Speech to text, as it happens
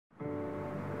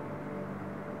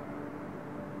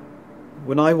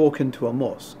When I walk into a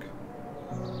mosque,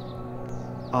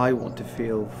 I want to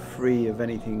feel free of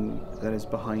anything that is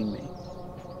behind me.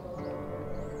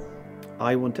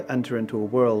 I want to enter into a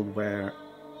world where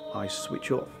I switch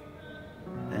off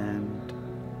and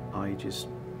I just,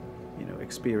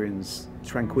 experience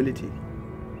tranquility.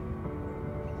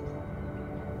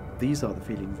 These are the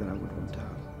feelings that I would want to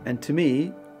have. And to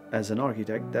me, as an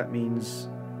architect, that means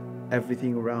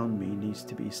everything around me needs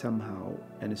to be somehow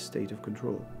in a state of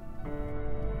control.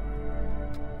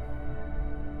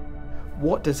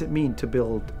 What does it mean to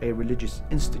build a religious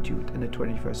institute in the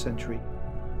 21st century?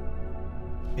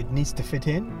 It needs to fit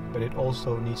in, but it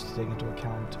also needs to take into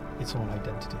account its own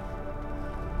identity.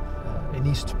 It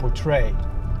needs to portray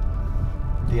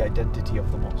the identity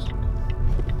of the mosque,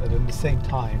 but at the same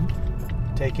time,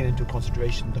 taking into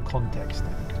consideration the context.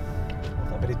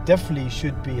 But it definitely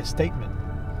should be a statement.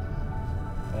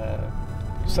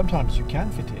 Sometimes you can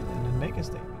fit in and then make a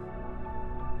statement.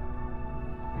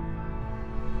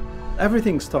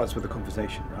 Everything starts with a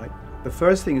conversation, right? The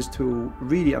first thing is to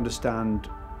really understand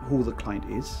who the client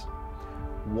is.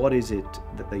 What is it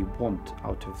that they want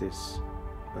out of this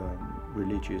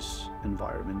religious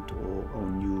environment or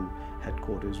new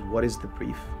headquarters? What is the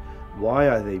brief? Why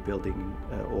are they building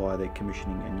or are they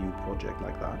commissioning a new project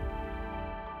like that?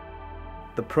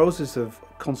 The process of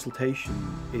consultation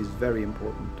is very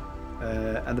important.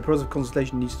 And the process of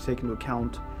consultation needs to take into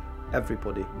account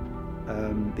everybody.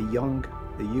 The young,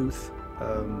 the youth,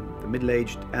 the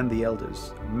middle-aged and the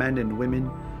elders, men and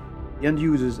women. The end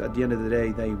users, at the end of the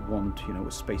day, they want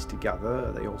a space to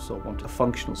gather. They also want a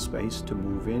functional space to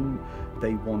move in.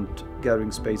 They want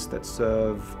gathering space that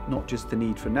serve not just the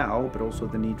need for now, but also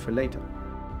the need for later.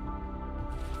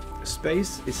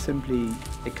 Space is simply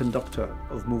a conductor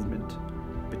of movement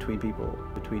between people,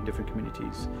 between different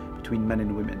communities, between men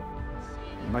and women.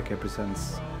 Mecca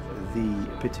presents the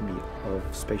epitome of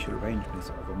spatial arrangements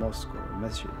of a mosque or a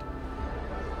masjid.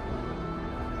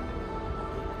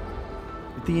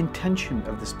 The intention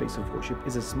of the space of worship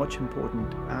is as much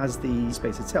important as the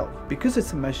space itself. Because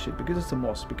it's a masjid, because it's a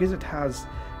mosque, because it has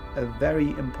a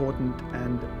very important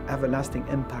and everlasting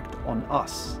impact on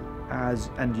us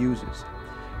as end users,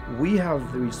 we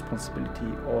have the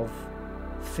responsibility of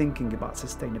thinking about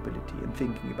sustainability and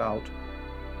thinking about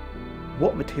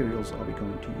what materials are we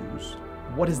going to use,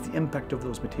 what is the impact of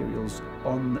those materials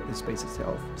on the space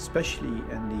itself, especially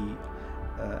in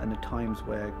the times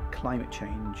where climate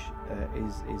change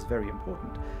is very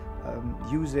important.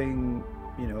 Using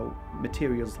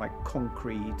materials like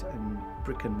concrete and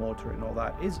brick and mortar and all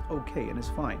that is okay and is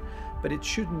fine, but it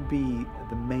shouldn't be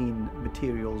the main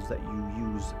materials that you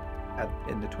use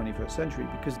in the 21st century,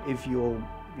 because if you're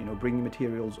bringing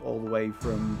materials all the way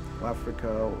from Africa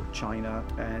or China,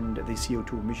 and the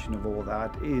CO2 emission of all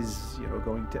that is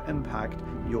going to impact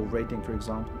your rating, for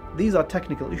example. These are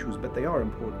technical issues, but they are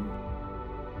important.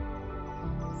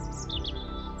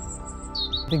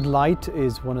 I think light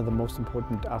is one of the most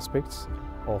important aspects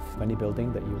of any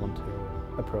building that you want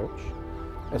to approach,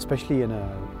 especially in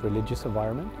a religious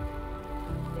environment.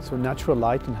 So natural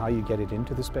light and how you get it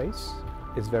into the space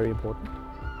is very important.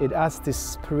 It adds this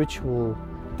spiritual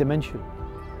dimension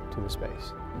to the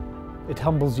space. It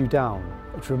humbles you down.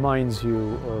 It reminds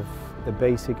you of the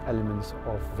basic elements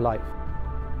of life.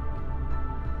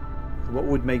 What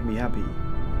would make me happy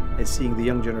is seeing the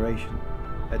young generation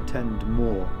attend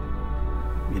more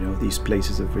these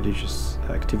places of religious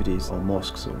activities, or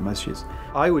mosques or masjids.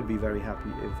 I would be very happy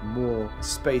if more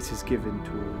space is given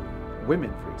to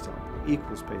women, for example,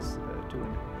 equal space to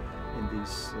women in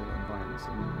these environments.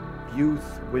 And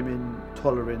youth, women,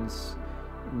 tolerance,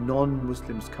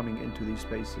 non-Muslims coming into these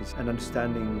spaces and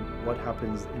understanding what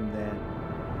happens in there.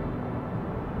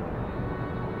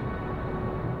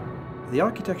 The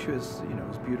architecture is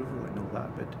beautiful and all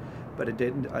that, but at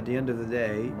the end of the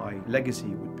day, my legacy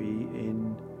would be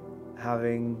in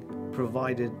having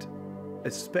provided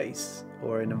a space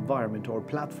or an environment or a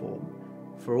platform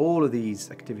for all of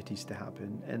these activities to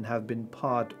happen, and have been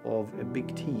part of a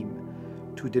big team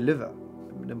to deliver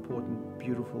an important,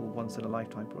 beautiful,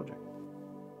 once-in-a-lifetime project.